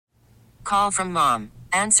Call from mom.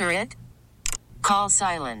 Answer it. Call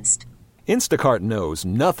silenced. Instacart knows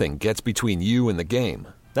nothing gets between you and the game.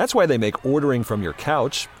 That's why they make ordering from your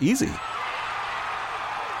couch easy.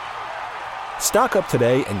 Stock up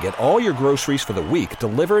today and get all your groceries for the week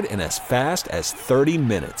delivered in as fast as 30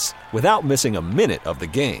 minutes without missing a minute of the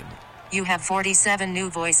game. You have 47 new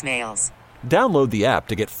voicemails. Download the app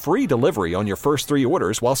to get free delivery on your first 3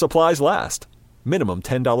 orders while supplies last. Minimum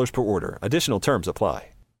 $10 per order. Additional terms apply.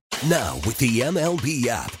 Now, with the MLB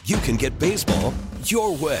app, you can get baseball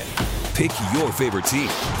your way. Pick your favorite team,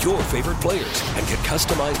 your favorite players, and get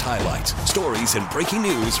customized highlights, stories, and breaking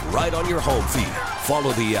news right on your home feed.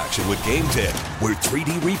 Follow the action with Game 10, where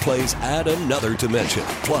 3D replays add another dimension.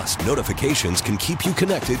 Plus, notifications can keep you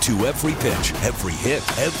connected to every pitch, every hit,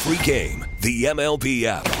 every game. The MLB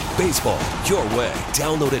app. Baseball your way.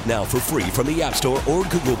 Download it now for free from the App Store or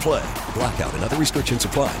Google Play. Blackout and other restrictions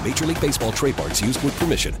apply. Major League Baseball trademarks used with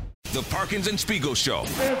permission. The Parkins and Spiegel Show.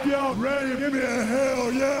 If y'all ready, give me a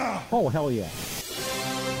hell yeah. Oh, hell yeah.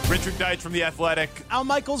 Richard Deitch from The Athletic. Al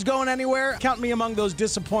Michaels going anywhere? Count me among those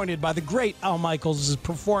disappointed by the great Al Michaels'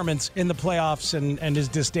 performance in the playoffs and his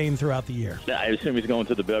disdain throughout the year. I assume he's going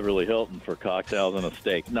to the Beverly Hilton for cocktails and a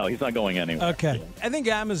steak. No, he's not going anywhere. Okay. I think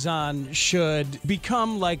Amazon should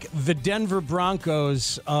become like the Denver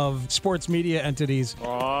Broncos of sports media entities.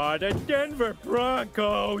 Oh, the Denver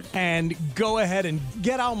Broncos. And go ahead and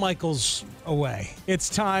get Al Michaels away. It's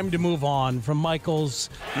time to move on from Michaels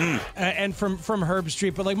and from Herb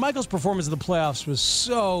Street. But like Michaels' performance in the playoffs was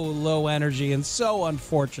so low energy and so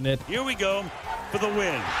unfortunate. Here we go for the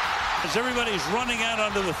win. As everybody's running out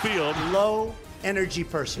onto the field. Low energy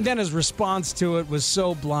person. Then his response to it was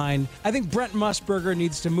so blind. I think Brent Musburger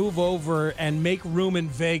needs to move over and make room in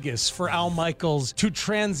Vegas for Al Michaels to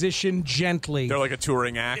transition gently. They're like a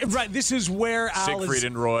touring act. Right. This is where Siegfried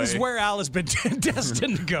and Roy. This is where Al has been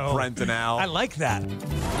destined to go. Brent and Al. I like that.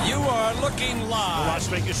 You are looking live. The Las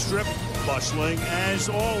Vegas Strip, bustling as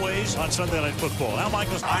always on Sunday Night Football. Al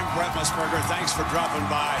Michaels. I'm Brent Musburger. Thanks for dropping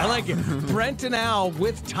by. I like it. Brent and Al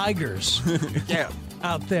with tigers. Yeah.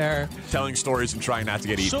 Out there. Telling stories and trying not to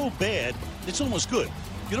get eaten. So bad, it's almost good.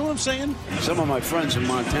 You know what I'm saying? Some of my friends in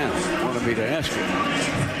Montana wanted me to ask you,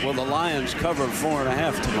 will the Lions cover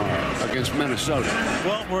 4.5 tomorrow against Minnesota?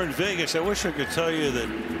 Well, we're in Vegas. I wish I could tell you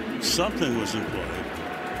that something was in play.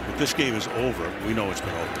 But this game is over. We know it's been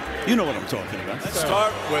over. You know what I'm talking about. Let's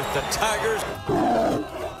start with the Tigers.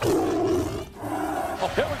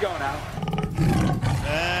 Oh, here we go now.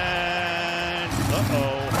 And,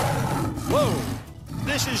 Whoa.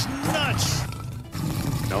 This is nuts.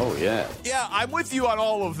 Oh, yeah. Yeah, I'm with you on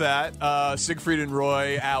all of that. Siegfried and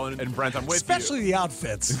Roy, Alan and Brent, I'm with Especially you. the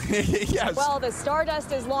outfits. Yes. Well, the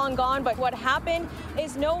Stardust is long gone, but what happened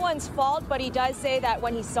is no one's fault, but he does say that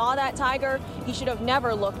when he saw that tiger, he should have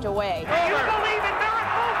never looked away. You believe in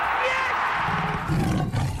miracles?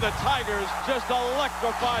 Yes! The Tigers just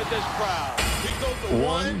electrified this crowd. We go to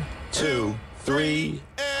 1, 2, 3.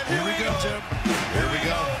 And here we go, Jim. Here we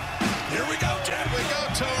go. Here we go, Jim. Here we go,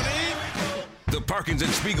 Tony. The Parkins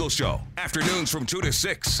and Spiegel Show. Afternoons from 2 to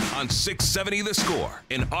 6 on 670 The Score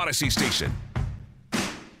in Odyssey Station.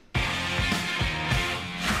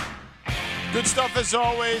 Good stuff as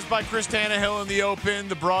always by Chris Tannehill in the Open.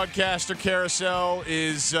 The broadcaster carousel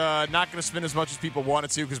is not going to spin as much as people want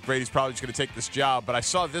it to because Brady's probably just going to take this job. But I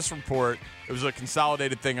saw this report. It was a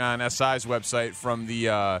consolidated thing on SI's website from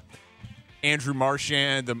the Andrew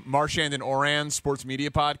Marchand, the Marchand and Oran Sports Media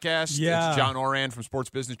Podcast. Yeah. It's John Oran from Sports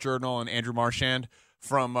Business Journal and Andrew Marchand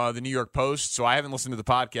from the New York Post. So I haven't listened to the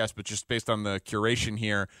podcast, but just based on the curation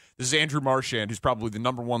here, this is Andrew Marchand, who's probably the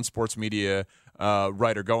number one sports media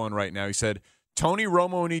writer going right now. He said, Tony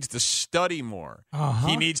Romo needs to study more.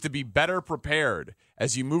 He needs to be better prepared.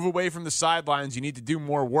 As you move away from the sidelines, you need to do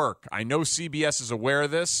more work. I know CBS is aware of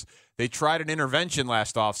this. They tried an intervention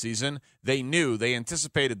last offseason. They knew. They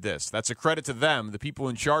anticipated this. That's a credit to them, the people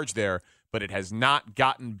in charge there, but it has not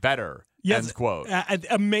gotten better. Yes, end quote.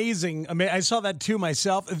 Amazing. I saw that too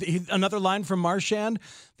myself. Another line from Marchand.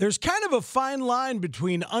 There's kind of a fine line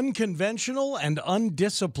between unconventional and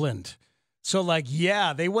undisciplined. So,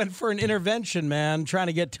 they went for an intervention, man, trying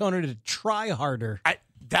to get Tony to try harder.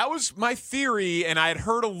 That was my theory, and I had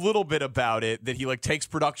heard a little bit about it, that he takes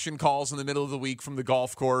production calls in the middle of the week from the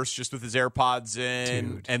golf course just with his AirPods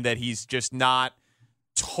in. Dude. And that he's just not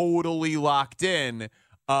totally locked in.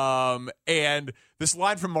 And this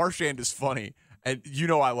line from Marchand is funny. And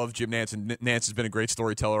I love Jim Nantz, and Nantz has been a great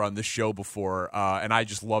storyteller on this show before. And I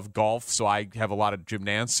just love golf, so I have a lot of Jim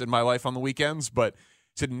Nantz in my life on the weekends. But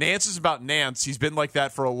said Nance is about Nance. He's been like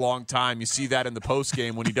that for a long time. You see that in the post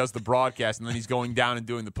game when he does the broadcast, and then he's going down and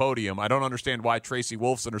doing the podium. I don't understand why Tracy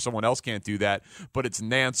Wolfson or someone else can't do that, but it's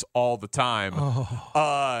Nance all the time.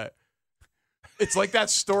 It's like that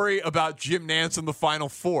story about Jim Nance in the Final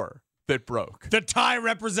Four that broke. The tie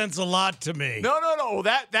represents a lot to me. No.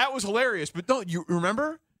 That was hilarious. But don't you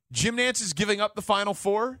remember? Jim Nance is giving up the Final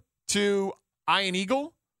Four to Ian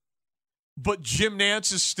Eagle, but Jim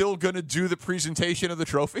Nance is still going to do the presentation of the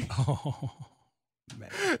trophy. Oh, man.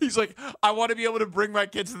 He's like, I want to be able to bring my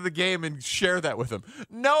kids to the game and share that with them.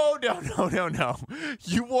 No.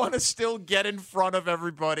 You want to still get in front of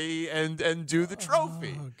everybody and do the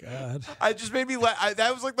trophy. Oh, God. I just made me laugh.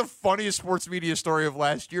 That was like the funniest sports media story of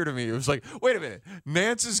last year to me. It was like, wait a minute.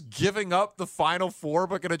 Nance is giving up the Final Four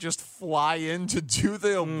but going to just fly in to do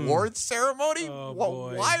the awards ceremony?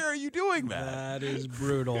 Boy. Why are you doing that? That is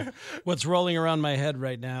brutal. What's rolling around my head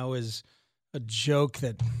right now is a joke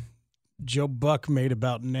that Joe Buck made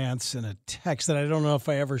about Nance in a text that I don't know if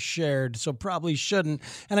I ever shared, so probably shouldn't,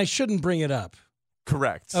 and I shouldn't bring it up.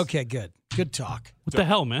 Correct. Okay, good. Good talk. What the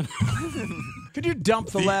hell, man? Could you dump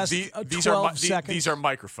the last 12 seconds? These are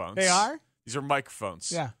microphones. They are? These are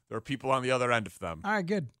microphones. Yeah. There are people on the other end of them. All right,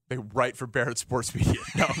 good. They write for Barrett Sports Media.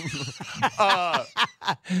 No.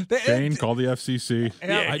 Shane, call the FCC.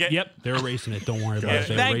 Yep, they're erasing it. Don't worry about it.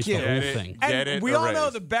 They Thank erased you. the whole thing. And we all know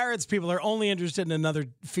the Barrett's people are only interested in another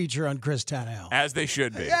feature on Chris Tannehill. As they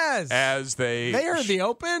should be. Yes. As they heard the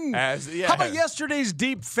open. How How about yesterday's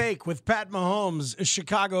deep fake with Pat Mahomes, a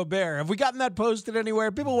Chicago Bear? Have we gotten that posted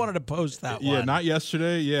anywhere? People wanted to post that one. Yeah, not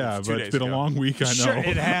yesterday. Yeah, but it's been a long week. I know. Sure,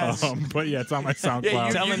 it has. But yeah, it's on my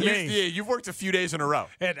SoundCloud. You've worked a few days in a row.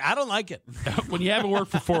 And I don't like it. When you haven't worked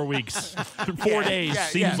for 4 weeks, 4 days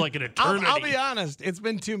seems like an eternity. I'll be honest. It's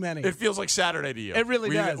been too many. It feels like Saturday to you. It really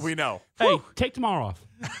does. We know. Hey, take tomorrow off.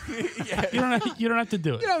 You don't have to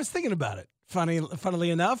do it. I was thinking about it. Funnily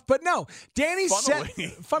enough, but no. Danny said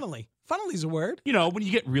funnily. Funnely's a word. You know, when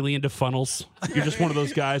you get really into funnels, you're just one of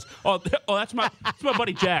those guys. Oh, that's my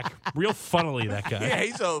buddy Jack. Real funnily, that guy. Yeah,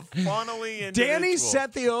 he's a funnily individual. Danny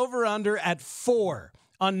set the over-under at 4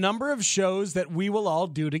 on number of shows that we will all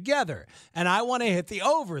do together. And I want to hit the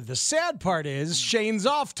over. The sad part is Shane's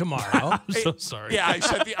off tomorrow. I'm so sorry. Yeah,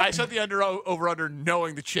 I set the over-under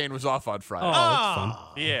knowing that Shane was off on Friday. Oh, that's fun.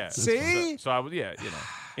 Yeah. See? So I was,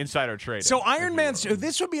 insider trading. So Iron Man,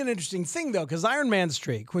 this would be an interesting thing, though, because Iron Man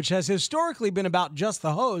Streak, which has historically been about just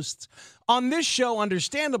the hosts, on this show,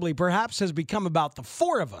 understandably, perhaps has become about the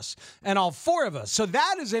 4 of us and all 4 of us. So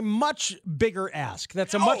that is a much bigger ask.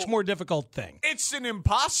 That's a much more difficult thing. It's an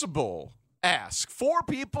impossible ask. 4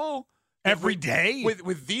 people every day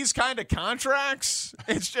with these kind of contracts.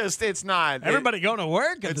 It's not. Everybody going to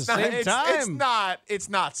work at the same time. It's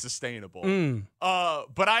not sustainable.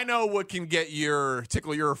 But I know what can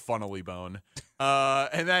tickle your funnily bone.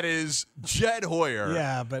 And that is Jed Hoyer.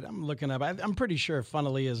 Yeah, but I'm looking up. I'm pretty sure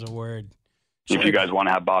funnily is a word. If you guys want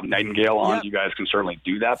to have Bob Nightingale on, you guys can certainly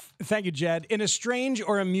do that. Thank you, Jed. In a strange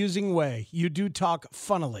or amusing way, you do talk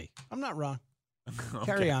funnily. I'm not wrong. Okay.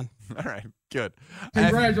 Carry on. All right, good.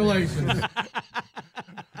 Congratulations.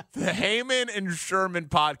 The Heyman and Sherman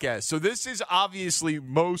podcast. So this is obviously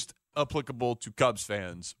most applicable to Cubs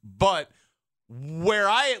fans, but where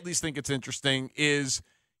I at least think it's interesting is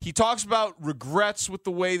he talks about regrets with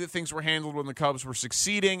the way that things were handled when the Cubs were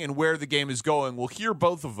succeeding and where the game is going. We'll hear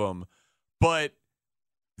both of them, but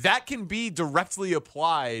that can be directly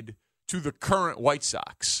applied to the current White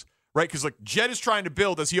Sox, right? Because like Jed is trying to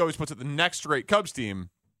build, as he always puts it, the next great Cubs team,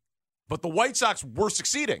 but the White Sox were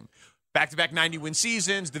succeeding. Back-to-back 90-win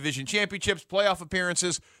seasons, division championships, playoff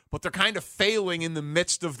appearances, but they're kind of failing in the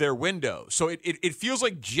midst of their window. So it feels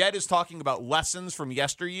like Jed is talking about lessons from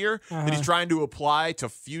yesteryear that he's trying to apply to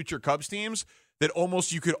future Cubs teams that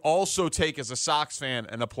almost you could also take as a Sox fan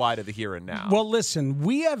and apply to the here and now. Well, listen,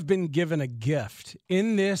 we have been given a gift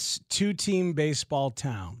in this 2-team baseball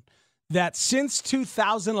town that since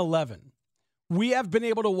 2011, we have been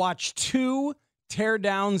able to watch 2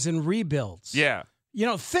 teardowns and rebuilds. Yeah. You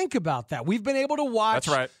know, think about that. We've been able to watch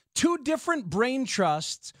 2 different brain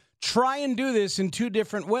trusts try and do this in 2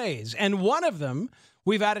 different ways. And one of them,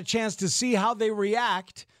 we've had a chance to see how they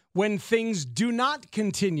react when things do not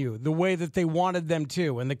continue the way that they wanted them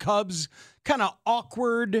to. And the Cubs kind of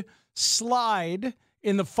awkward slide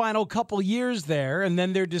in the final couple years there, and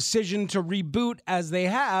then their decision to reboot as they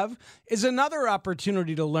have is another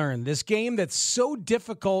opportunity to learn. This game that's so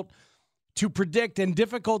difficult to predict and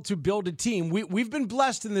difficult to build a team. We've been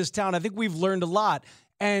blessed in this town. I think we've learned a lot,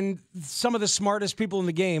 and some of the smartest people in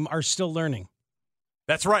the game are still learning.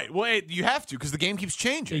 That's right. Well, you have to because the game keeps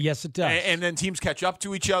changing. Yes, it does. And then teams catch up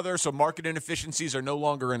to each other, so market inefficiencies are no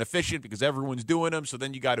longer inefficient because everyone's doing them, so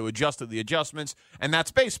then you got to adjust to the adjustments, and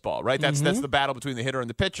that's baseball, right? That's the battle between the hitter and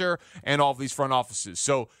the pitcher and all of these front offices.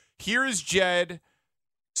 So here is Jed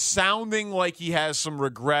sounding like he has some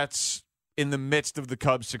regrets in the midst of the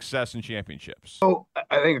Cubs' success and championships. So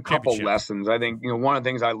I think a couple lessons. I think, one of the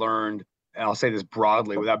things I learned, and I'll say this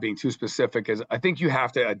broadly without being too specific, is I think you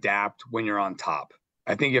have to adapt when you're on top.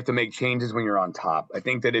 I think you have to make changes when you're on top. I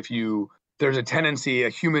think that there's a tendency, a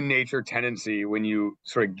human nature tendency, when you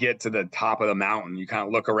sort of get to the top of the mountain, you kind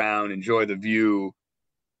of look around, enjoy the view,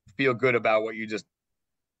 feel good about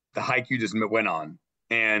the hike you just went on.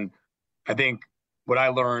 And I think what I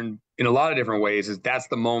learned in a lot of different ways is that's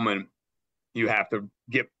the moment you have to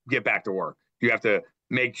get back to work. You have to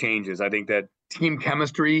make changes. I think that team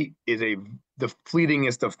chemistry is the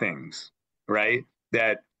fleetingest of things, right?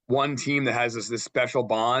 That one team that has this special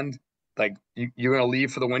bond, like you're going to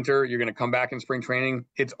leave for the winter, you're going to come back in spring training.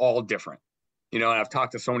 It's all different, and I've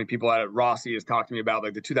talked to so many people at it. Rossi has talked to me about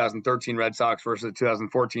like the 2013 Red Sox versus the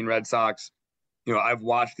 2014 Red Sox. I've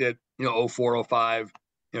watched it, 04, 05,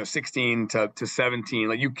 16 to 17.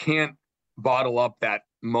 Like you can't bottle up that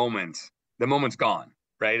moment. The moment's gone,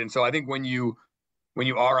 right? And so I think when you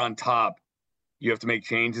are on top, you have to make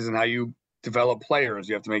changes in how you develop players.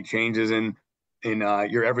 You have to make changes in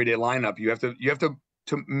your everyday lineup. You have to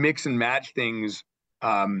mix and match things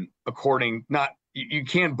according. You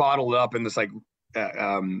can't bottle it up and just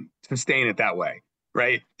sustain it that way,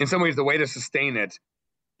 right? In some ways, the way to sustain it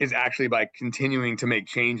is actually by continuing to make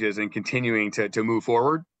changes and continuing to move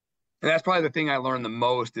forward. And that's probably the thing I learned the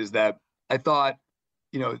most is that I thought,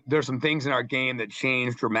 there's some things in our game that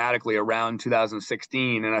changed dramatically around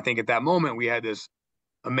 2016. And I think at that moment we had this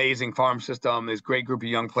amazing farm system, this great group of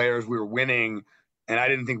young players. We were winning, and I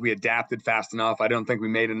didn't think we adapted fast enough. I don't think we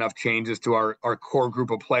made enough changes to our core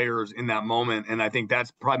group of players in that moment. And I think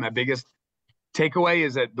that's probably my biggest takeaway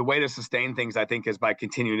is that the way to sustain things, I think, is by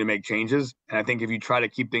continuing to make changes. And I think if you try to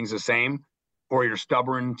keep things the same or you're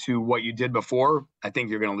stubborn to what you did before, I think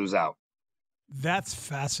you're going to lose out. That's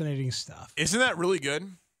fascinating stuff. Isn't that really good?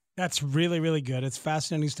 That's really, really good. It's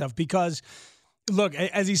fascinating stuff because, look,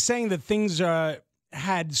 as he's saying that things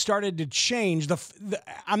had started to change,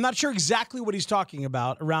 I'm not sure exactly what he's talking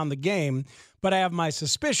about around the game, but I have my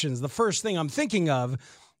suspicions. The first thing I'm thinking of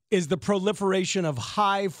is the proliferation of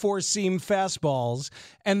high four-seam fastballs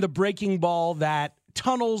and the breaking ball that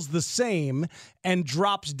tunnels the same and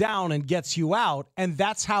drops down and gets you out. And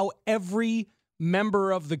that's how every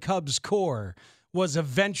member of the Cubs core was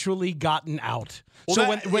eventually gotten out. Well,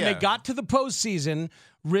 so when they got to the postseason,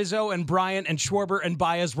 Rizzo and Bryant and Schwarber and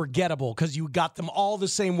Baez were gettable because you got them all the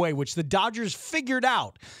same way, which the Dodgers figured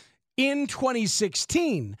out in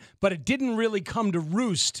 2016, but it didn't really come to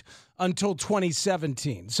roost until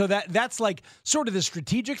 2017. So that's like sort of the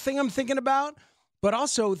strategic thing I'm thinking about. But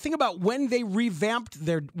also think about when they revamped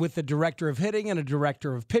with a director of hitting and a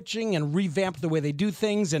director of pitching and revamped the way they do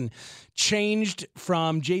things and changed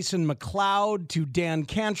from Jason McLeod to Dan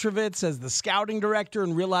Kantrovitz as the scouting director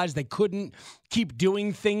and realized they couldn't keep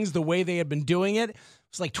doing things the way they had been doing it. It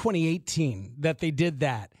was like 2018 that they did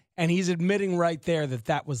that. And he's admitting right there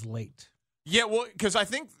that was late. Yeah, well, because I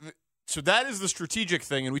think so that is the strategic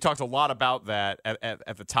thing. And we talked a lot about that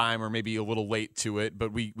at the time or maybe a little late to it,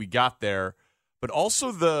 but we got there. But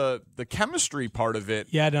also the chemistry part of it.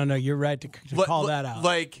 Yeah, no, you're right to call that out.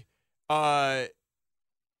 Like,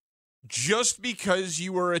 just because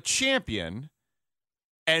you were a champion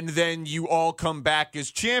and then you all come back as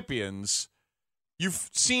champions, you've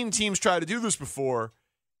seen teams try to do this before.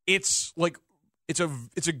 It's like it's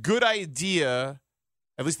a good idea,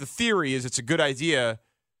 at least the theory is it's a good idea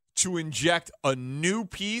to inject a new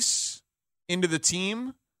piece into the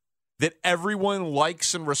team that everyone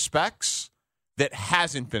likes and respects that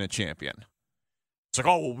hasn't been a champion. It's like,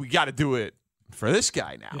 oh, well, we got to do it for this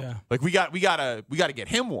guy now. Yeah. Like we got to get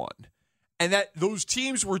him one. And that those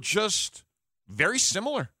teams were just very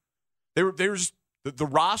similar. They were just the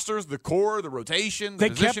rosters, the core, the rotation, the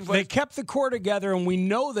position plays. They kept the core together, and we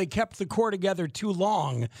know they kept the core together too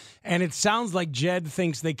long. And it sounds like Jed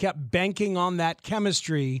thinks they kept banking on that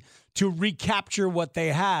chemistry to recapture what they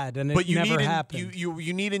had, and it never happened.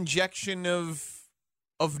 You need injection of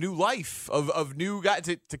new life, of new guys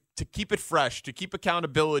to keep it fresh, to keep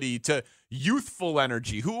accountability, to youthful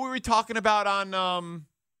energy. Who were we talking about on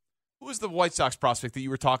who was the White Sox prospect that you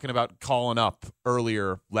were talking about calling up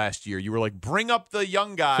earlier last year? You were like, bring up the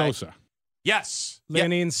young guy. Yes.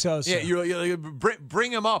 Leonin Sosa. Yeah, you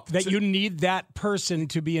bring him up. You need that person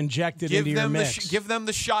to be injected into your mix. Give them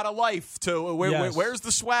the shot of life. Where's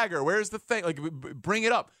the swagger? Where's the thing? Like, bring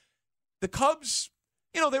it up. The Cubs,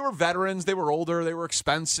 they were veterans. They were older. They were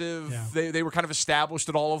expensive. Yeah. They were kind of established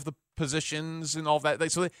at all of the positions and all of that.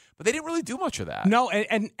 But they didn't really do much of that. No,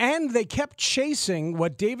 and they kept chasing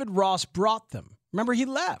what David Ross brought them. Remember, he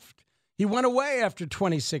left. He went away after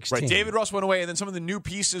 2016. Right, David Ross went away, and then some of the new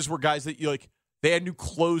pieces were guys that they had new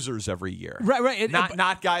closers every year. Right.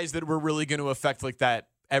 Not guys that were really going to affect like that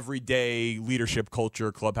everyday leadership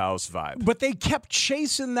culture clubhouse vibe. But they kept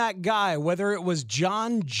chasing that guy, whether it was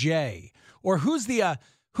John Jay or who's the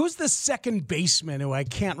second baseman who I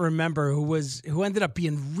can't remember who ended up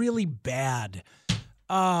being really bad.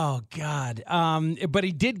 Oh God. But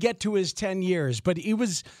he did get to his 10 years, but he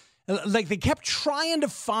was like, they kept trying to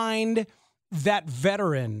find that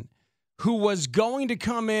veteran who was going to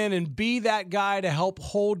come in and be that guy to help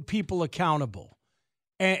hold people accountable.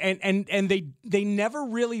 And they never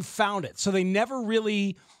really found it. So they never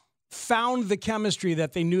really found the chemistry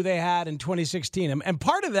that they knew they had in 2016. And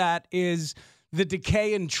part of that is the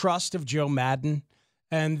decay in trust of Joe Maddon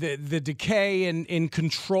and the decay in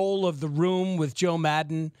control of the room with Joe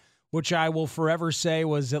Maddon, which I will forever say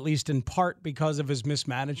was at least in part because of his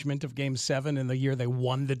mismanagement of Game 7 in the year they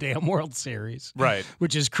won the damn World Series. Right.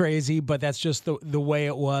 Which is crazy, but that's just the way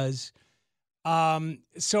it was.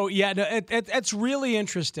 It's really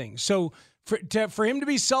interesting. So for him to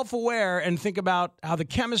be self-aware and think about how the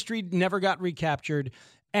chemistry never got recaptured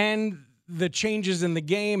and the changes in the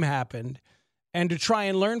game happened, and to try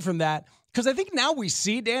and learn from that. Because I think now we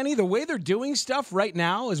see, Danny, the way they're doing stuff right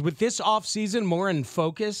now is with this offseason more in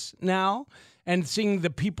focus now, and seeing the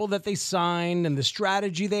people that they signed and the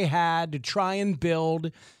strategy they had to try and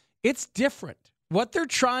build. It's different. What they're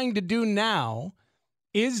trying to do now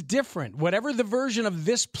is different. Whatever the version of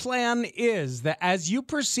this plan is, that as you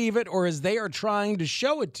perceive it or as they are trying to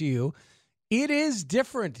show it to you, it is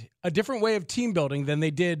different, a different way of team building than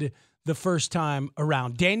they did the first time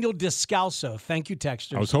around. Daniel Descalso. Thank you,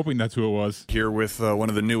 texters. I was hoping that's who it was. Here with one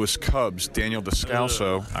of the newest Cubs, Daniel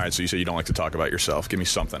Descalso. All right, so you say you don't like to talk about yourself. Give me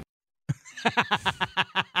something.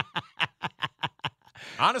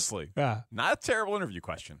 Honestly, not a terrible interview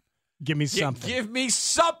question. Give me something. Give me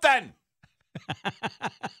something.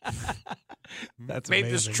 That's made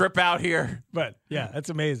amazing. This trip out here. But yeah, that's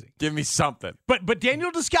amazing. Give me something. But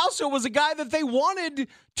Daniel Descalso was a guy that they wanted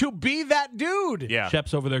to be that dude. Yeah.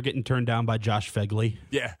 Shep's over there getting turned down by Josh Fegley.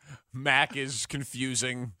 Yeah. Mac is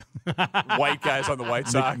confusing white guys on the White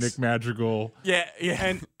Sox. Nick Madrigal. Yeah.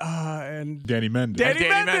 And Danny Mendick. Danny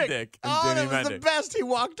Mendick. Danny That was the best. He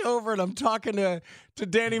walked over and I'm talking to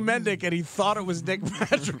Danny Mendick and he thought it was Nick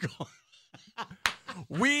Madrigal.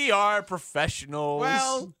 We are professionals.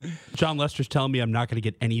 Well, John Lester's telling me I'm not going to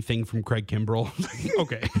get anything from Craig Kimbrell.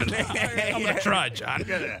 Okay. I'm going to try, John.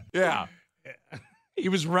 Yeah. He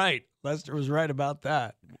was right. Lester was right about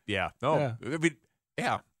that. Yeah. No.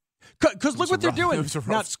 Yeah. Because look what they're doing.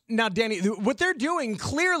 Now, Danny, what they're doing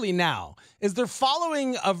clearly now is they're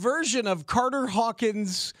following a version of Carter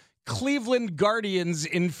Hawkins' Cleveland Guardians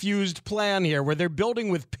infused plan here, where they're building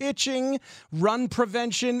with pitching, run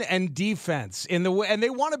prevention, and defense and they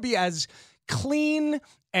want to be as clean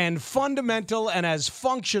and fundamental and as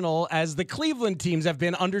functional as the Cleveland teams have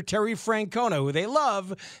been under Terry Francona, who they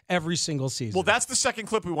love every single season. Well, that's the second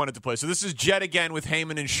clip we wanted to play. So this is Jet again with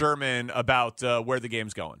Heyman and Sherman about where the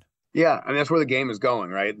game's going. Yeah, I mean, that's where the game is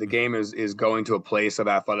going, right? The game is going to a place of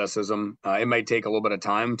athleticism. It might take a little bit of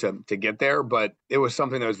time to get there, but it was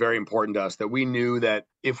something that was very important to us, that we knew that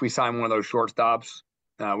if we signed one of those shortstops,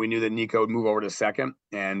 we knew that Nico would move over to second.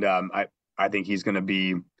 And I think he's going to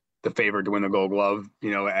be the favorite to win the Gold Glove,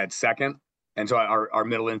 at second. And so our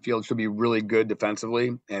middle infield should be really good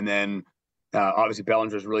defensively. And then obviously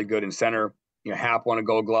Bellinger's really good in center. Happ won a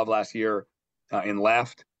Gold Glove last year in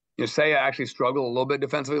left. Seiya actually struggled a little bit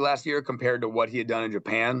defensively last year compared to what he had done in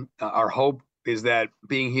Japan. Our hope is that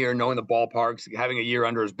being here, knowing the ballparks, having a year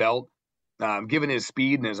under his belt, given his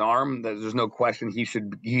speed and his arm, there's no question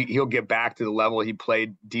he'll get back to the level he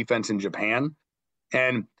played defense in Japan.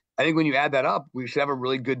 And I think when you add that up, we should have a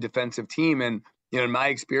really good defensive team. And in my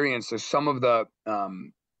experience, there's some of the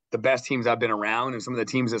best teams I've been around, and some of the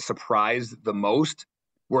teams that surprised the most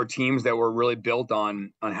were teams that were really built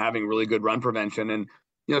on having really good run prevention. And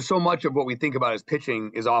so much of what we think about as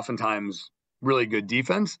pitching is oftentimes really good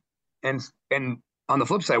defense. And on the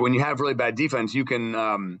flip side, when you have really bad defense, you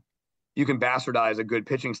can bastardize a good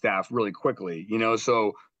pitching staff really quickly.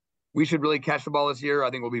 So we should really catch the ball this year. I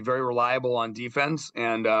think we'll be very reliable on defense.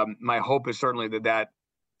 And my hope is certainly that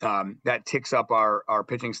that ticks up our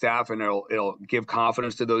pitching staff, and it'll give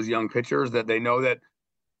confidence to those young pitchers that they know that,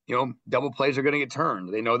 double plays are going to get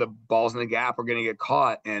turned. They know the balls in the gap are going to get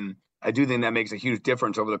caught. And I do think that makes a huge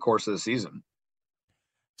difference over the course of the season.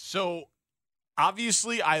 So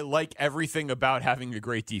obviously I like everything about having a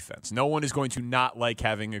great defense. No one is going to not like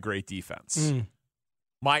having a great defense.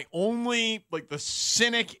 My only, the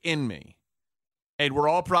cynic in me, and we're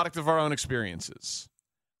all a product of our own experiences,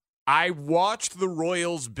 I watched the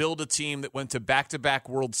Royals build a team that went to back-to-back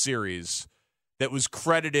World Series that was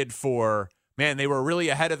credited for, man, they were really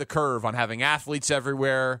ahead of the curve on having athletes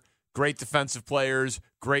everywhere, great defensive players,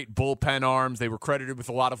 great bullpen arms. They were credited with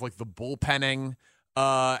a lot of the bullpenning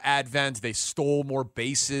advent. They stole more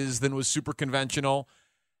bases than was super conventional.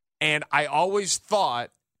 And I always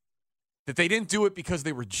thought that they didn't do it because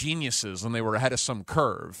they were geniuses and they were ahead of some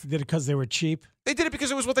curve. Did it because they were cheap? They did it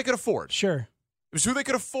because it was what they could afford. Sure. It was who they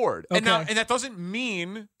could afford. Okay. And that doesn't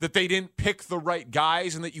mean that they didn't pick the right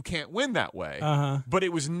guys and that you can't win that way. But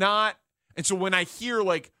it was not. And so when I hear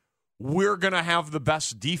we're going to have the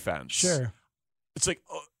best defense. Sure. It's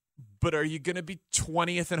but are you going to be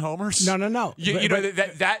 20th in homers? No.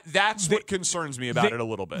 That's what concerns me about it a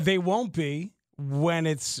little bit. They won't be when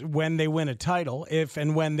they win a title, if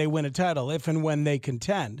and when they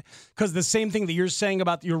contend. Because the same thing that you're saying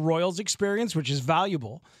about your Royals experience, which is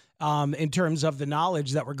valuable in terms of the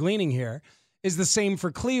knowledge that we're gleaning here, is the same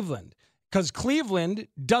for Cleveland. Because Cleveland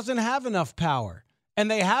doesn't have enough power, and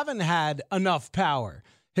they haven't had enough power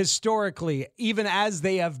historically, even as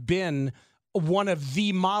they have been one of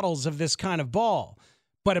the models of this kind of ball.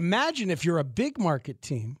 But imagine if you're a big market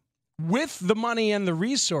team with the money and the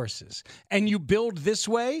resources, and you build this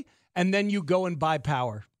way, and then you go and buy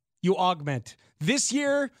power. You augment. This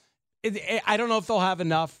year, I don't know if they'll have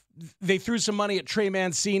enough. They threw some money at Trey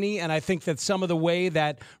Mancini, and I think that some of the way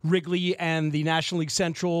that Wrigley and the National League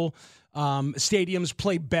Central stadiums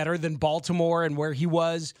play better than Baltimore and where he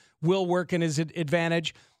was will work in his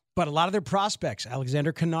advantage. But a lot of their prospects,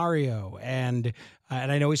 Alexander Canario, and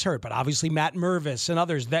I know he's hurt, but obviously Matt Mervis and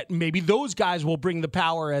others, that maybe those guys will bring the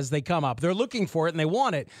power as they come up. They're looking for it and they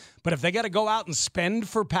want it. But if they got to go out and spend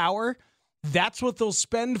for power, that's what they'll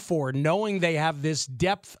spend for, knowing they have this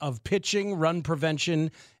depth of pitching, run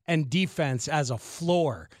prevention, and defense as a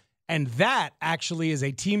floor. And that actually is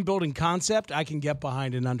a team-building concept I can get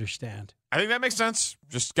behind and understand. I think that makes sense.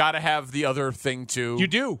 Just got to have the other thing, too. You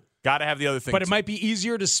do. Got to have the other thing. But it might be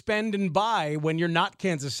easier to spend and buy when you're not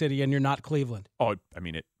Kansas City and you're not Cleveland. Oh, I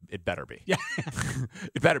mean, it better be. Yeah.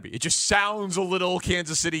 It better be. It just sounds a little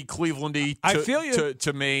Kansas City, Cleveland-y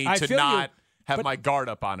to me to not have my guard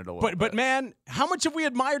up on it a little bit. But, man, how much have we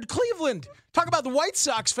admired Cleveland? Talk about the White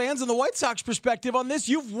Sox fans and the White Sox perspective on this.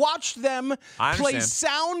 You've watched them play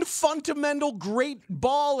sound, fundamental, great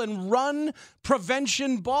ball and run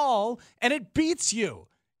prevention ball, and it beats you.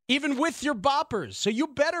 Even with your boppers. So you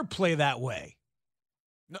better play that way.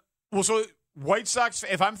 No, well, so White Sox,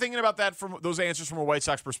 if I'm thinking about that from those answers from a White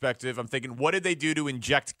Sox perspective, I'm thinking, what did they do to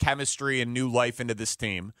inject chemistry and new life into this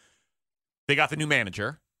team? They got the new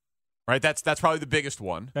manager, right? That's probably the biggest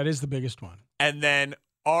one. That is the biggest one. And then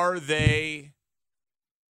are they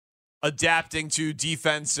adapting to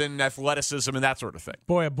defense and athleticism and that sort of thing?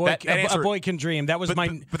 Boy, a boy can dream. That was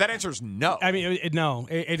but that answer is no. I mean, no,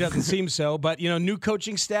 it doesn't seem so. But, new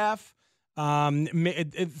coaching staff,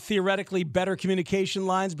 theoretically better communication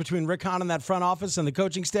lines between Rick Hahn and that front office and the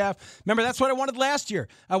coaching staff. Remember, that's what I wanted last year.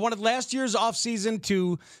 I wanted last year's offseason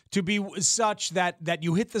to be such that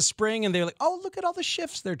you hit the spring and they're like, oh, look at all the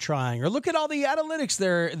shifts they're trying, or look at all the analytics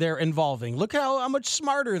they're involving. Look how much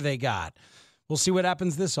smarter they got. We'll see what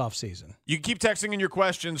happens this offseason. You can keep texting in your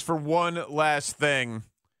questions for one last thing.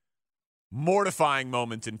 Mortifying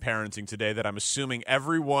moment in parenting today that I'm assuming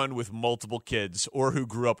everyone with multiple kids or who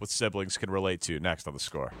grew up with siblings can relate to. Next on The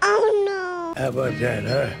Score. Oh, no. How about that,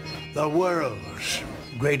 huh? The world's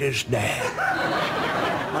greatest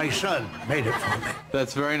dad. My son made it for me.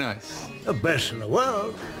 That's very nice. The best in the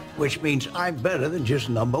world, which means I'm better than just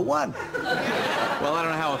number one. Well, I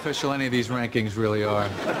don't know how official any of these rankings really are.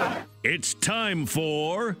 It's time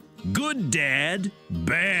for Good Dad,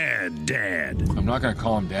 Bad Dad. I'm not going to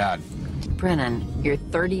call him Dad. Brennan, you're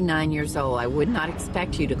 39 years old. I would not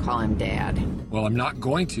expect you to call him Dad. Well, I'm not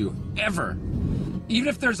going to, ever. Even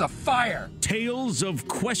if there's a fire. Tales of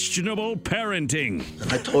questionable parenting.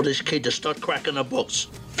 I told this kid to start cracking the books.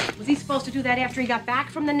 Was he supposed to do that after he got back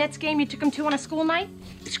from the Nets game you took him to on a school night?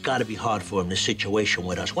 It's got to be hard for him, this situation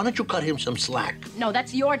with us. Why don't you cut him some slack? No,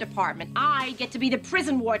 that's your department. I get to be the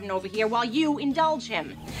prison warden over here while you indulge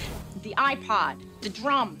him. The iPod. The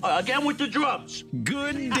drum. Again with the drums.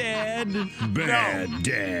 Good Dad, Bad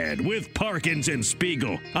Dad with Parkins and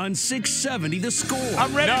Spiegel on 670 The Score.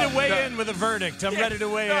 I'm ready to weigh in with a verdict. I'm ready to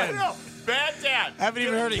weigh in. No. Bad Dad. Haven't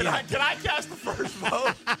even heard it yet. Can I cast the first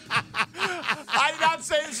vote? I did not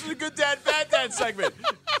say this was a Good Dad, Bad Dad segment.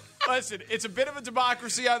 Listen, it's a bit of a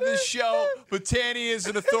democracy on this show, but Tanny is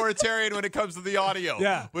an authoritarian when it comes to the audio.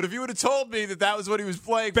 Yeah. But if you would have told me that was what he was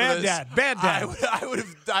playing Bad for this, Dad, Bad Dad.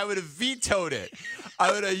 I would have vetoed it.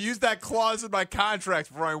 I would have used that clause in my contract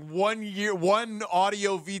for 1 year, one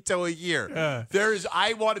audio veto a year.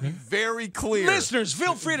 I want to be very clear. Listeners,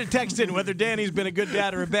 feel free to text in whether Danny's been a good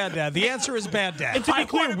dad or a bad dad. The answer is bad dad. And to be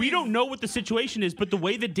clear, we don't know what the situation is, but the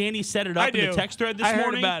way that Danny set it up in the text thread this morning. I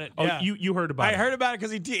heard about it. Oh, you heard about it. I heard about it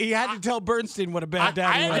because he had to tell Bernstein what a bad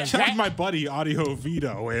dad he I was. checked my buddy Audio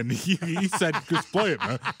Veto, and he said, "Just play it,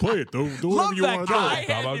 man. Play it. Do whatever you want to do."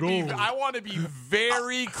 I want to be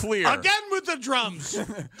very clear. Again with the drums.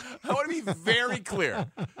 I want to be very clear.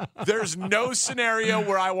 There's no scenario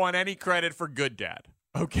where I want any credit for Good Dad.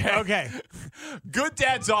 Okay. Good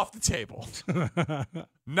Dad's off the table.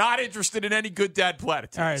 Not interested in any Good Dad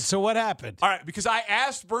platitudes. All right, so what happened? All right, because I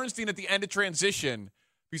asked Bernstein at the end of transition,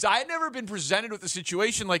 because I had never been presented with a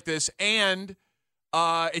situation like this, and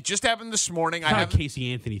it just happened this morning. It's not a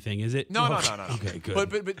Casey Anthony thing, is it? No. Okay,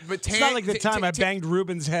 good. But it's not like the time I banged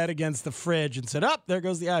Ruben's head against the fridge and said, there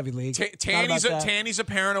goes the Ivy League. Tanny's a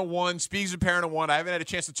parent of one. Speeg's a parent of one. I haven't had a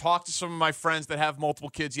chance to talk to some of my friends that have multiple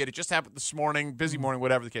kids yet. It just happened this morning, busy morning,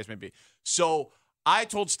 whatever the case may be. So I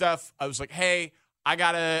told Steph, I was like, hey, I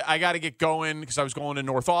gotta get going because I was going to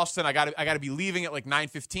North Austin. I gotta be leaving at like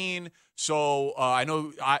 9:15. So I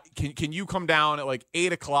know can you come down at like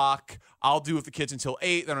 8:00? I'll do with the kids until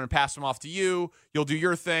 8. Then I'm gonna pass them off to you. You'll do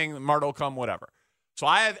your thing. Marta will come, whatever. So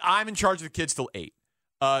I'm in charge of the kids till 8.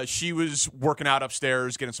 She was working out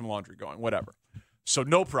upstairs, getting some laundry going, whatever. So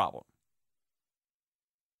no problem.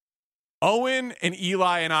 Owen and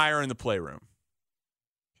Eli and I are in the playroom.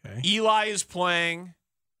 Okay. Eli is playing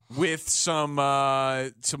with some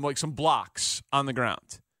blocks on the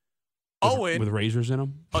ground. Owen with razors in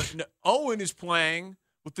them. Owen is playing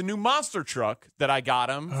with the new monster truck that I got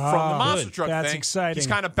him from the monster truck thing. That's exciting. He's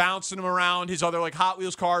kind of bouncing them around his other like Hot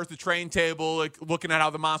Wheels cars, the train table, like looking at how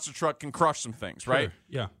the monster truck can crush some things, right? Sure.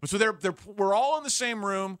 Yeah. So we're all in the same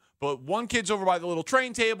room, but one kid's over by the little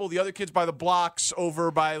train table, the other kid's by the blocks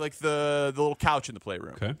over by like the little couch in the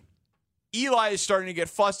playroom. Okay. Eli is starting to get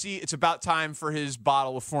fussy. It's about time for his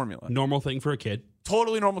bottle of formula. Normal thing for a kid.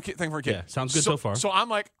 Totally normal thing for a kid. Yeah, sounds good so far. So I'm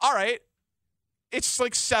like, all right, it's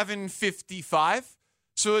like 7:55.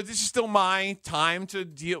 So this is still my time to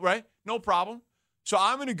deal, right? No problem. So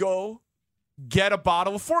I'm going to go get a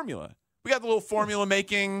bottle of formula. We got the little formula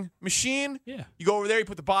making machine. Yeah. You go over there, you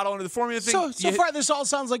put the bottle into the formula thing. So far, this all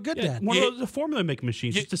sounds like Good Dad. One of those formula making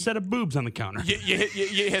machines, just a set of boobs on the counter. You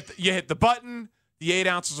hit the button. The 8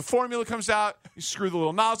 ounces of formula comes out. You screw the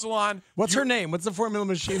little nozzle on. What's her name? What's the formula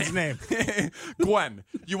machine's name? Gwen.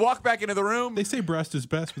 You walk back into the room. They say breast is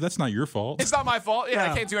best, but that's not your fault. It's not my fault.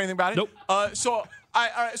 Yeah, I can't do anything about it. Nope. So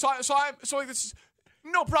this is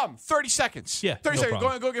no problem. 30 seconds. Yeah. 30 seconds.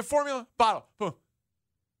 Go get formula, bottle. Boom.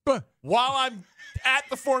 While I'm at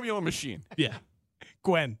the formula machine. Yeah.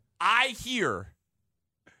 Gwen. I hear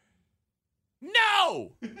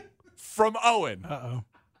no from Owen. Uh-oh.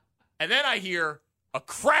 And then I hear a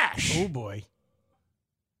crash. Oh, boy.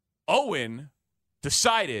 Owen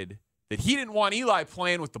decided that he didn't want Eli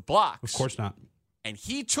playing with the blocks. Of course not. And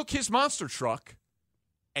he took his monster truck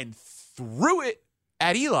and threw it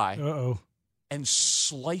at Eli. Uh-oh. And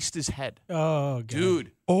sliced his head. Oh, God.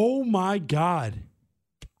 Dude. Oh, my God.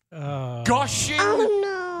 Gushing. Oh,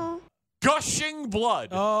 no. Gushing blood.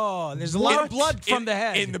 Oh, there's a lot of blood from the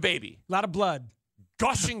head. In the baby. A lot of blood.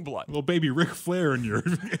 Gushing blood. Little baby Ric Flair in your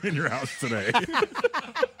house today.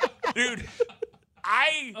 Dude,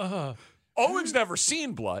 Owen's never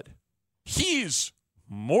seen blood. He's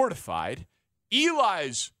mortified.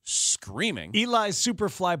 Eli's screaming. Eli's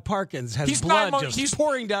Superfly Parkins has He's blood just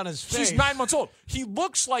pouring down his face. He's 9 months old. He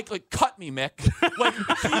looks like cut me, Mick. Like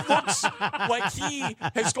he looks like he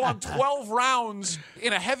has gone 12 rounds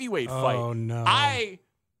in a heavyweight fight. Oh no! I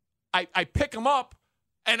pick him up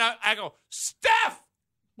and I go, Steph.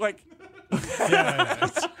 Like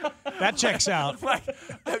that checks out. Like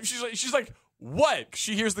she's like, what?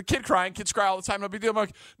 She hears the kid crying. Kids cry all the time. No big deal. I'm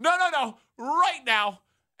like, no, right now.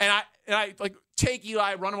 And I like take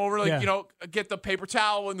Eli, run him over, get the paper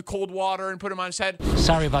towel in the cold water and put him on his head.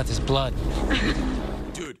 Sorry about this blood.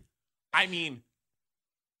 Dude, I mean,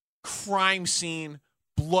 crime scene,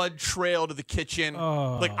 blood trail to the kitchen.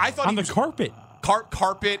 I thought on the carpet.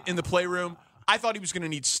 Carpet in the playroom. I thought he was going to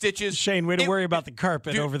need stitches. Shane, way to worry about the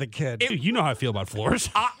carpet over the kid. Dude, you know how I feel about floors.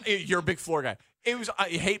 You're a big floor guy. It was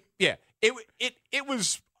it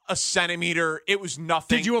was a centimeter. It was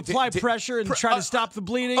nothing. Did you apply pressure and try to stop the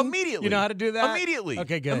bleeding? Immediately. You know how to do that? Immediately.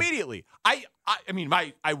 Okay, good. Immediately. I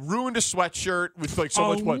ruined a sweatshirt with like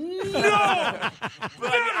so much blood. No!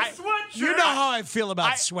 You know how I feel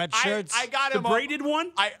about sweatshirts. I got him the braided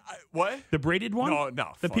one. What? The braided one?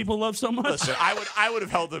 No. The people love so much. Listen, I would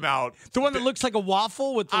have held him out. The one that looks like a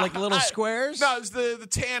waffle with like little squares. No, it's the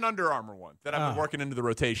tan Under Armour one that I've been working into the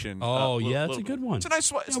rotation. Oh yeah, it's a good one. It's a nice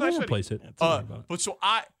sweat. It's we'll nice. Replace it. But so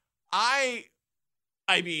I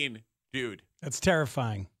mean, dude, that's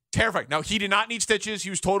terrifying. Terrifying. Now, he did not need stitches. He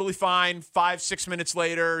was totally fine. 5-6 minutes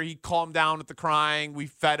later, he calmed down with the crying. We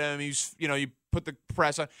fed him. You put the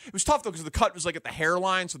press on. It was tough, though, because the cut was like at the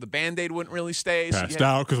hairline, so the Band-Aid wouldn't really stay. Passed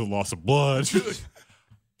out because of loss of blood. Dude,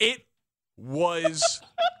 it was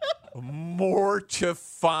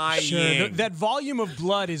mortifying. Sure. That volume of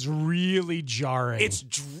blood is really jarring. It's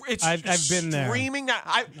I've been there. Screaming.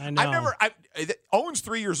 I know. Owen's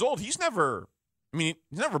 3 years old. He's never bled.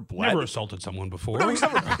 Never assaulted someone before. No, he's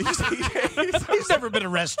never been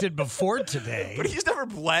arrested before today. But he's never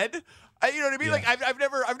bled. You know what I mean? Yeah. Like I've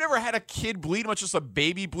never had a kid bleed, much less a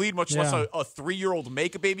baby bleed, much less a 3-year-old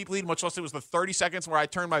make a baby bleed, much less it was the 30 seconds where I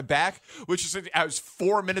turned my back, which is I was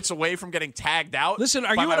 4 minutes away from getting tagged out. Listen,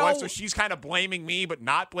 are by you my at wife, all? So she's kind of blaming me, but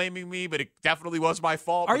not blaming me. But it definitely was my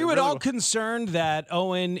fault. Are you at all concerned that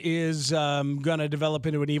Owen is going to develop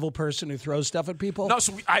into an evil person who throws stuff at people? No,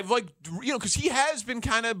 so I've because he has been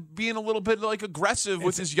kind of being a little bit like aggressive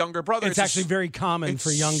with his younger brother. It's actually very common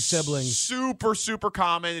for young siblings. Super, super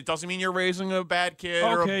common. It doesn't mean you're raising a bad kid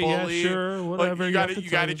or a bully. Yeah, sure, whatever. You got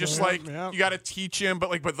to just you got to teach him.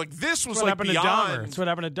 But this was like beyond. That's what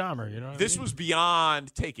happened to Dahmer. You know, this was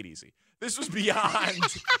beyond. Take it easy. This was beyond.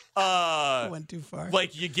 Went too far.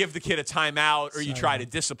 Like you give the kid a timeout or you try to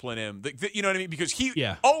discipline him. You know what I mean? Because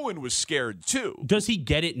Owen was scared too. Does he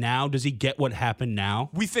get it now? Does he get what happened now?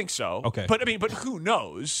 We think so. Okay, but who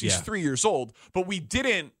knows? He's 3 years old. But we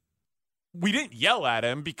didn't yell at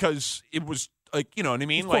him because it was. Like, you know what I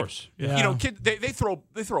mean? Of course. Kids they throw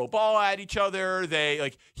a ball at each other.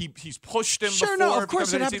 They he's pushed him. Sure, before. no, of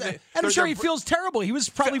course it happens. And I'm sure he feels terrible. He was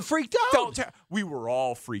probably freaked out. We were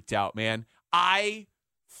all freaked out, man. I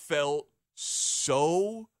felt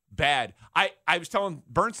so bad. I was telling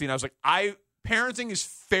Bernstein, I was like, parenting is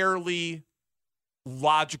fairly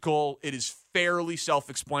logical. It is fairly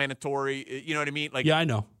self-explanatory. You know what I mean? Like, yeah, I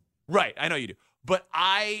know. Right, I know you do. But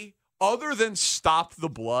other than stop the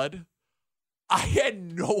blood, I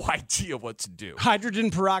had no idea what to do. Hydrogen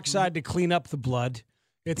peroxide to clean up the blood.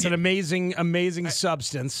 It's an amazing, amazing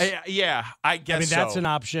substance. Yeah, I guess. I mean, that's an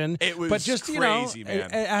option. It was but just, crazy,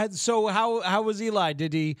 man. So how was Eli?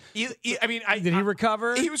 Did he? Did he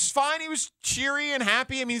recover? He was fine. He was cheery and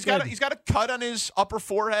happy. I mean, he's got a cut on his upper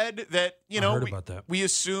forehead that I heard about that. We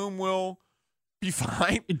assume will be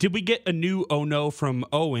fine. Did we get a new oh no from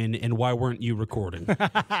Owen? And why weren't you recording?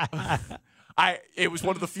 It was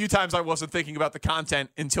one of the few times I wasn't thinking about the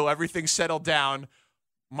content until everything settled down.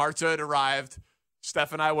 Marta had arrived.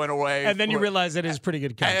 Steph and I went away. And then you realized it is pretty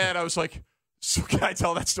good content. And I was like, so can I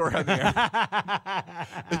tell that story on the air?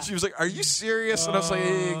 And she was like, are you serious? And I was like,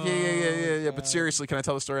 yeah. But seriously, can I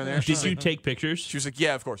tell the story on the air? Did you take pictures? She was like,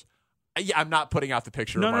 yeah, of course. Yeah, I'm not putting out the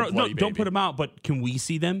picture of my bloody baby. Don't put them out, but can we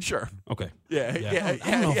see them? Sure. Okay. I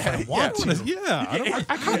don't know if I want to.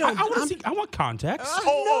 I want context. I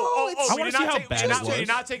want to see how bad it was. Did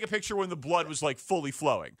not take a picture when the blood was like fully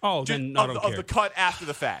flowing. Oh, then I don't care. Of the cut after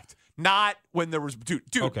the fact. Not when there was... Dude.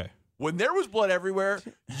 Okay. When there was blood everywhere,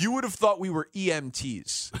 you would have thought we were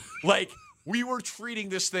EMTs. Like... We were treating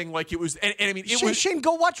this thing like it was, and I mean, Shane,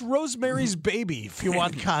 go watch Rosemary's Baby if you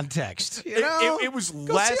want context. It was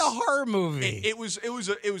go less. See a horror movie. It was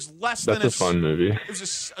less than a fun movie. It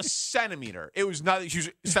was a centimeter. It was not.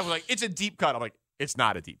 Steph was like, "It's a deep cut." I'm like, "It's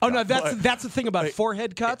not a deep cut." Oh no, that's the thing about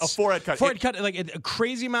forehead cuts. A forehead cut. Forehead cut, like a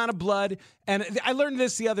crazy amount of blood. And I learned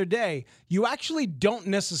this the other day. You actually don't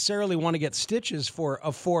necessarily want to get stitches for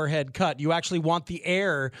a forehead cut. You actually want the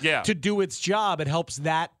air to do its job. It helps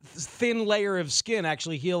that thin layer of skin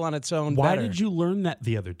actually heal on its own. Why better. did you learn that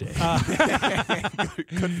the other day?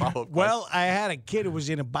 Good follow-up. Well, I had a kid who was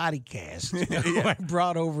in a body cast who I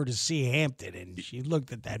brought over to see Hampton, and she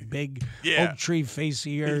looked at that big oak tree face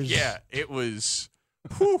of yours. Yeah, it was.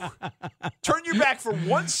 Turn your back for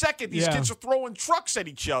 1 second. These kids are throwing trucks at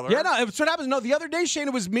each other. Yeah, no, it's what happens. No, the other day, Shane,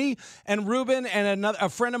 it was me and Ruben and a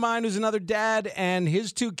friend of mine who's another dad and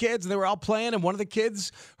his 2 kids. And they were all playing, and one of the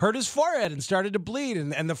kids hurt his forehead and started to bleed.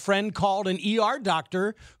 And the friend called an ER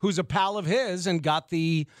doctor who's a pal of his and got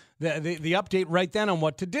the update right then on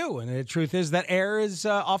what to do. And the truth is that air is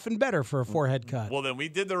often better for a forehead cut. Well, then we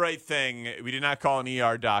did the right thing. We did not call an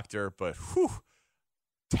ER doctor, but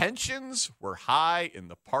tensions were high in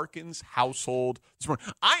the Parkins household this morning.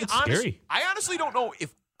 I honestly don't know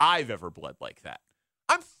if I've ever bled like that.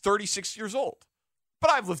 I'm 36 years old, but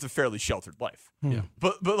I've lived a fairly sheltered life. Yeah.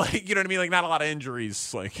 But like, you know what I mean? Like, not a lot of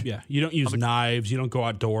injuries. Like, yeah, you don't use knives. You don't go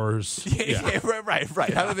outdoors.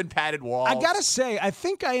 Right. I live in padded walls. I gotta say, I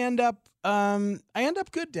think I end up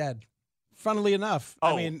good, Dad. Funnily enough,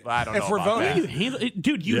 I mean, I don't know if we're about voting, that.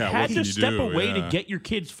 Dude, you had to step away to get your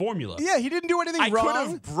kids formula. Yeah, he didn't do anything wrong. I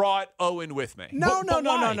could have brought Owen with me. No.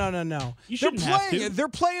 You shouldn't have to. They're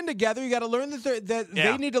playing together. You got to learn that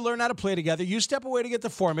they need to learn how to play together. You step away to get the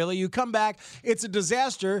formula. You come back. It's a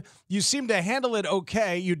disaster. You seem to handle it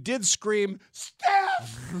okay. You did scream,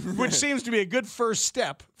 Steph, which seems to be a good first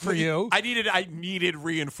step for you. I needed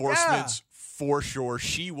reinforcements. For sure,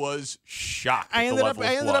 she was shocked. I ended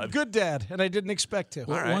up good, Dad, and I didn't expect to.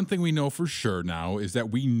 Well, one thing we know for sure now is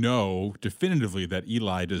that we know definitively that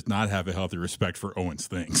Eli does not have a healthy respect for Owen's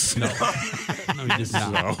things. No, he does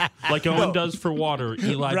not. Like Owen does for water,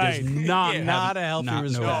 Eli does not have not a healthy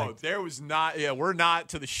respect. No, there was not. Yeah, we're not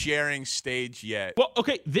to the sharing stage yet. Well,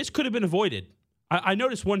 okay, this could have been avoided. I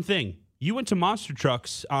noticed one thing. You went to Monster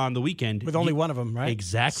Trucks on the weekend. With only one of them, right?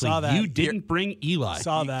 Exactly. Saw that. You didn't bring Eli.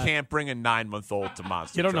 Saw that. You can't bring a 9-month-old to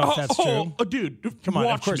Monster You don't know if that's true. Oh, dude. Come on,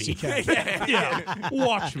 watch of course me. you can. Yeah,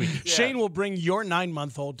 watch me. Yeah. Shane will bring your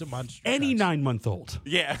 9-month-old to Monster Any Trucks. 9-month-old.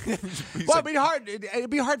 Yeah. Well, it'd be hard.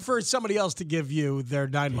 It'd be hard for somebody else to give you their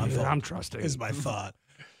 9-month-old. I'm trusting. Is my thought.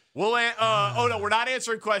 We're not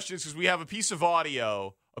answering questions because we have a piece of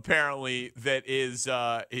audio apparently that is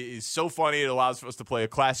so funny it allows for us to play a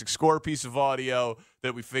classic score piece of audio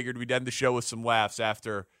that we figured we'd end the show with some laughs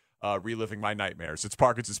after reliving my nightmares. It's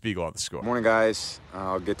Parkins and Spiegel on the Score. Morning, guys.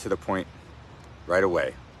 I'll get to the point right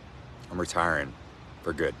away. I'm retiring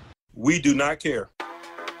for good. We do not care.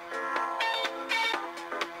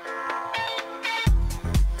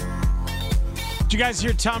 Did you guys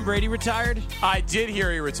hear Tom Brady retired? I did hear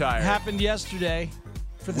he retired. Happened yesterday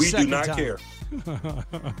for the We second do not time. care.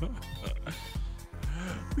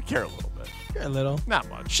 We care a little bit. A little. Not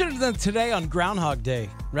much. Should have done today on Groundhog Day,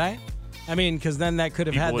 right? I mean, because then that could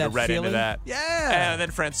have People had would that have read feeling. into that. Yeah. And then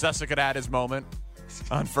Francesa could add his moment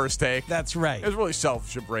on First Take. That's right. It was really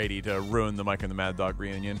selfish of Brady to ruin the Mike and the Mad Dog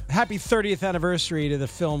reunion. Happy 30th anniversary to the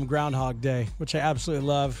film Groundhog Day, which I absolutely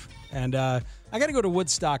love. And I got to go to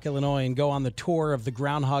Woodstock, Illinois, and go on the tour of the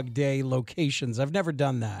Groundhog Day locations. I've never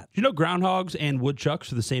done that. Do you know groundhogs and woodchucks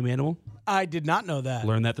are the same animal? I did not know that.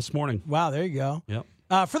 Learned that this morning. Wow, there you go. Yep.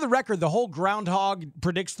 For the record, the whole groundhog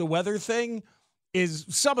predicts the weather thing is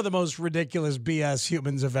some of the most ridiculous BS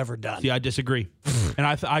humans have ever done. See, I disagree. And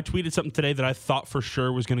I tweeted something today that I thought for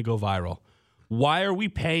sure was going to go viral. Why are we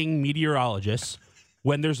paying meteorologists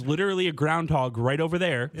when there's literally a groundhog right over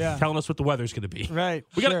there telling us what the weather's going to be? Right.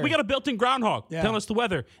 We got a built-in groundhog telling us the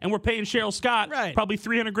weather, and we're paying Cheryl Scott probably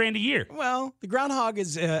 $300,000 a year. Well, the groundhog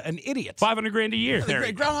is an idiot. $500,000 a year.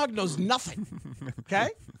 The groundhog knows nothing. Okay?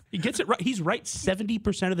 He gets it right. He's right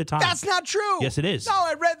 70% of the time. That's not true. Yes, it is. No,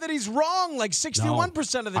 I read that he's wrong like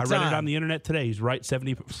 61% of the time. I read it on the internet today. He's right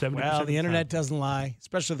 70%. Well, the internet doesn't lie,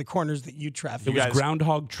 especially the corners that you traffic. It was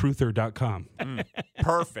groundhogtruther.com.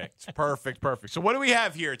 Perfect. So what do we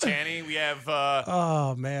have here, Tanny? We have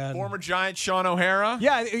oh man, former Giant Sean O'Hara.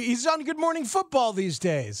 Yeah, he's on Good Morning Football these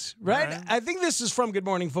days, right? I think this is from Good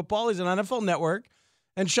Morning Football. He's on NFL Network.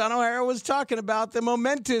 And Sean O'Hara was talking about the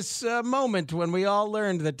momentous moment when we all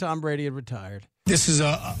learned that Tom Brady had retired. This is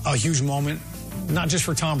a huge moment, not just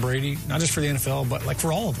for Tom Brady, not just for the NFL, but like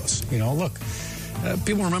for all of us. You know, look,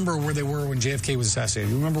 people remember where they were when JFK was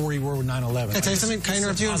assassinated. You remember where you were with 9/11. Can I tell you something? Can I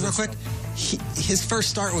interrupt you real quick? His first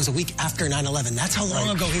start was a week after 9/11. That's how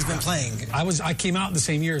long ago he's been playing. I came out the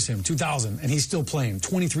same year as him, 2000, and he's still playing.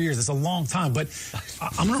 23 years. That's a long time. But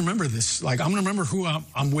I'm going to remember this. Like, I'm going to remember who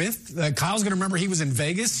I'm with. Kyle's going to remember he was in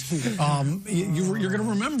Vegas. You're going to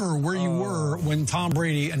remember where you were when Tom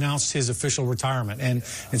Brady announced his official retirement. And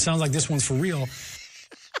it sounds like this one's for real.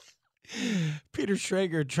 Peter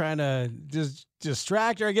Schrager trying to just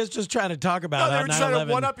distract her, I guess, just trying to talk about they were 9/11. trying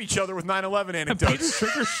to one-up each other with 9/11 anecdotes.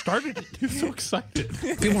 Peter Schrager started it. He was so excited.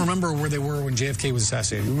 People remember where they were when JFK was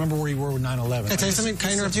assassinated. You remember where you were with 9/11. Can I tell you something? Can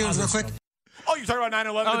I interrupt you real quick? Oh, you're talking about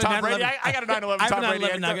 9/11 and Tom Brady. I got a 9/11 Tom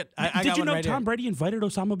Brady nugget. Did you know Tom Brady invited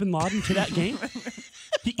Osama bin Laden to that game?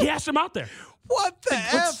 he asked him out there. What the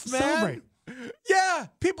F, man? Celebrate. Yeah,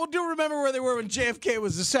 people do remember where they were when JFK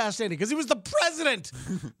was assassinated because he was the president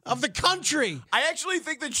of the country. I actually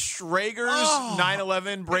think that Schrager's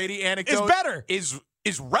 9/11 Brady anecdote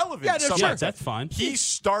is relevant. Yeah, no, sure. That's fine. He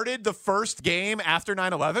started the first game after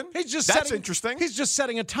 9/11. That's interesting. He's just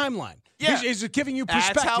setting a timeline. Yeah. He's giving you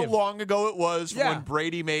perspective. That's how long ago it was when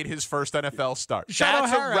Brady made his first NFL start.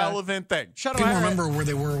 That's a relevant thing. People remember where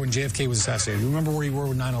they were when JFK was assassinated. Remember where you were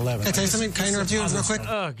with 9/11. Can I tell you something? Can I interrupt you real quick?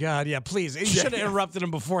 Oh, God, yeah, please. You should have interrupted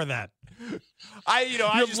him before that.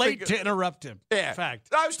 You're late to interrupt him. Yeah. In fact.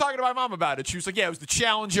 I was talking to my mom about it. She was like, yeah, it was the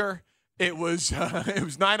Challenger. It was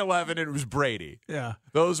 9/11 and it was Brady. Yeah.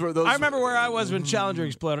 Those. I remember where I was when Challenger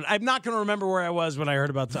exploded. I'm not going to remember where I was when I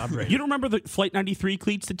heard about Tom Brady. You don't remember the Flight 93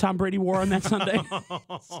 cleats that Tom Brady wore on that Sunday?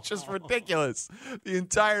 It's just ridiculous. The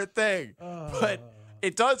entire thing. But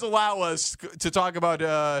it does allow us to talk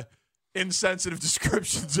about insensitive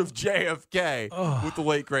descriptions of JFK with the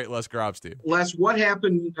late, great Les Grobstein. Les, what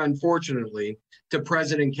happened, unfortunately, to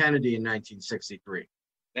President Kennedy in 1963?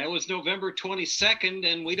 That was November 22nd,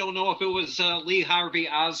 and we don't know if it was Lee Harvey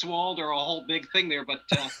Oswald or a whole big thing there, but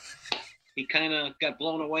he kind of got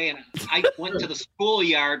blown away. And I went to the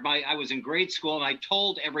schoolyard. I was in grade school, and I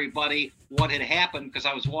told everybody what had happened because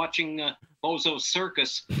I was watching Bozo's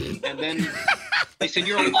Circus. And then they said,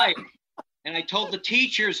 "You're a liar." And I told the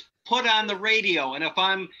teachers, "Put on the radio, and if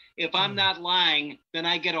I'm not lying, then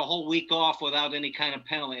I get a whole week off without any kind of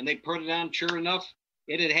penalty." And they put it on. Sure enough,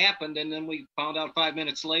 it had happened, and then we found out 5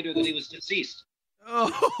 minutes later that he was deceased.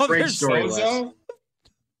 Oh, great story,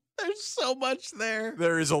 there's so much there.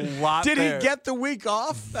 There is a lot. Did he get the week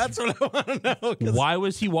off? That's what I want to know. Why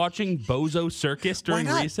was he watching Bozo Circus during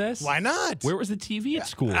recess? Why not? Where was the TV at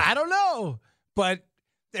school? I don't know, but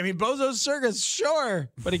I mean, Bozo's Circus, sure,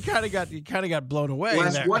 but he kind of got blown away.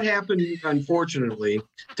 Les, what happened, unfortunately,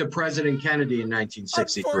 to President Kennedy in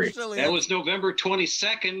 1963? That was November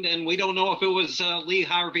 22nd, and we don't know if it was Lee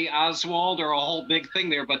Harvey Oswald or a whole big thing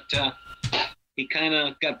there, but he kind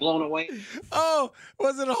of got blown away. Oh,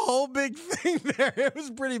 was it a whole big thing there? It was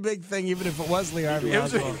a pretty big thing, even if it was Lee Harvey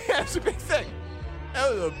Oswald. It was a big thing. That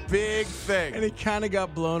was a big thing. And he kind of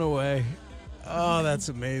got blown away. Oh, that's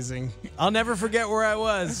amazing. I'll never forget where I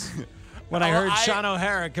was when I heard Sean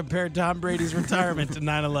O'Hara compared Tom Brady's retirement to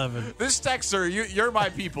 9/11. This texter, you're my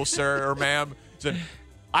people, sir or ma'am, said,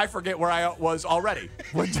 I forget where I was already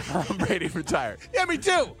when Tom Brady retired. Yeah, me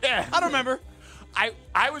too. Yeah. I don't remember.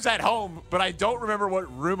 I was at home, but I don't remember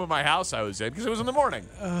what room of my house I was in because it was in the morning.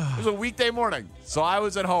 It was a weekday morning, so I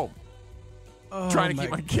was at home trying to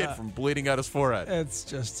keep my kid from bleeding out his forehead. It's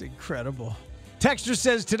just incredible. Texter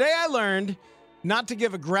says, today I learned not to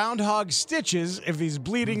give a groundhog stitches if he's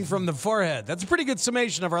bleeding from the forehead. That's a pretty good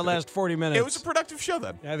summation of our last 40 minutes. It was a productive show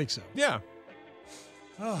then. Yeah, I think so. Yeah.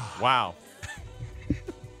 Oh. Wow.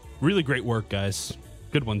 Really great work, guys.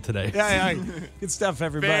 Good one today. Yeah. Good stuff,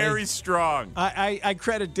 everybody. Very strong. I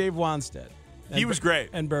credit Dave Wanstead. He was great.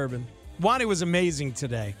 And Bourbon. Wani was amazing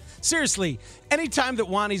today. Seriously, anytime that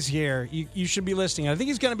Wani's here, you should be listening. I think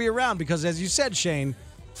he's going to be around because, as you said, Shane,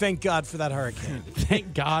 thank God for that hurricane.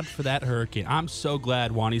 Thank God for that hurricane. I'm so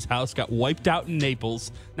glad Wani's house got wiped out in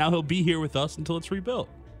Naples. Now he'll be here with us until it's rebuilt.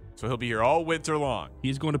 So he'll be here all winter long.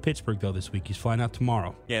 He's going to Pittsburgh, though, this week. He's flying out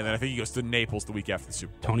tomorrow. Yeah, and then I think he goes to Naples the week after the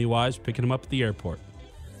Super Bowl. Tony Wise picking him up at the airport.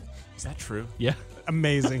 Is that true? Yeah.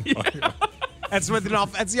 Amazing. Yeah. That's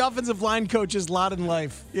the offensive line coach's lot in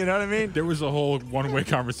life. You know what I mean? There was a whole one-way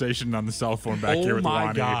conversation on the cell phone back here with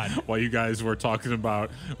Wani God. while you guys were talking about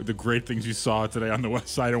the great things you saw today on the west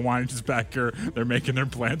side. And Wani's just back here. They're making their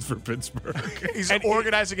plans for Pittsburgh. He's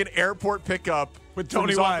organizing an airport pickup with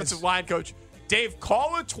Tony Wise, offensive line coach. Dave,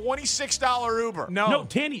 call a $26 Uber. No,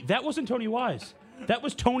 Tanny, that wasn't Tony Wise. That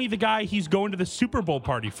was Tony, the guy he's going to the Super Bowl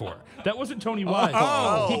party for. That wasn't Tony Wise.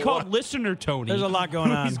 Oh. He called listener Tony. There's a lot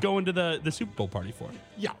going on. He's going to the Super Bowl party for.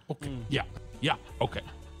 Yeah, okay. Yeah, okay.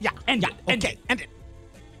 Yeah, end it.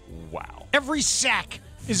 Wow. Every sack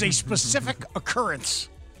is a specific occurrence.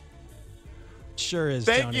 Sure is,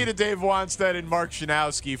 Thank Tony. you to Dave Wanstead and Mark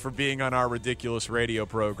Shanowski for being on our ridiculous radio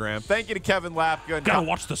program. Thank you to Kevin Lapka. And Gotta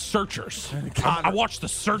watch The Searchers. I watched The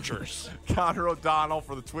Searchers. Connor O'Donnell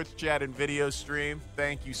for the Twitch chat and video stream.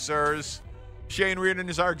 Thank you, sirs. Shane Reardon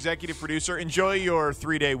is our executive producer. Enjoy your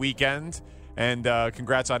 3-day weekend. And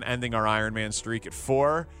congrats on ending our Iron Man streak at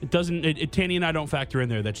 4. It doesn't. Tanny and I don't factor in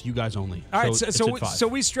there. That's you guys only. All right, so so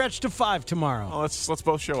we stretch to 5 tomorrow. Well, let's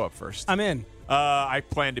both show up first. I'm in. I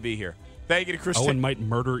plan to be here. Thank you to Chris. Owen might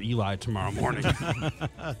murder Eli tomorrow morning.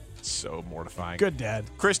 So mortifying. Good dad.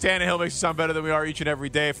 Chris Tannehill makes us sound better than we are each and every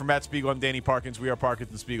day. For Matt Spiegel, I'm Danny Parkins. We are Parkins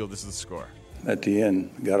and Spiegel. This is The Score. At the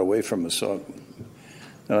end, got away from us, so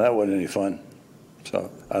no, that wasn't any fun.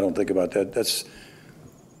 So I don't think about that. That's,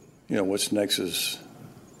 what's next is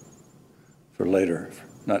for later,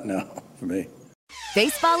 not now for me.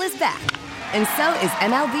 Baseball is back, and so is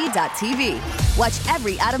MLB.tv. Watch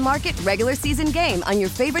every out-of-market regular season game on your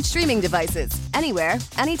favorite streaming devices, anywhere,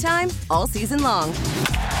 anytime, all season long.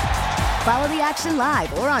 Follow the action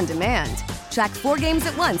live or on demand. Track 4 games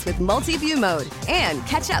at once with multi-view mode and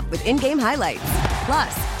catch up with in-game highlights.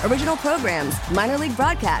 Plus, original programs, minor league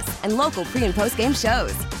broadcasts, and local pre- and post-game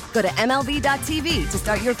shows. Go to MLB.tv to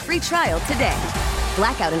start your free trial today.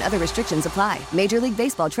 Blackout and other restrictions apply. Major League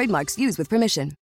Baseball trademarks used with permission.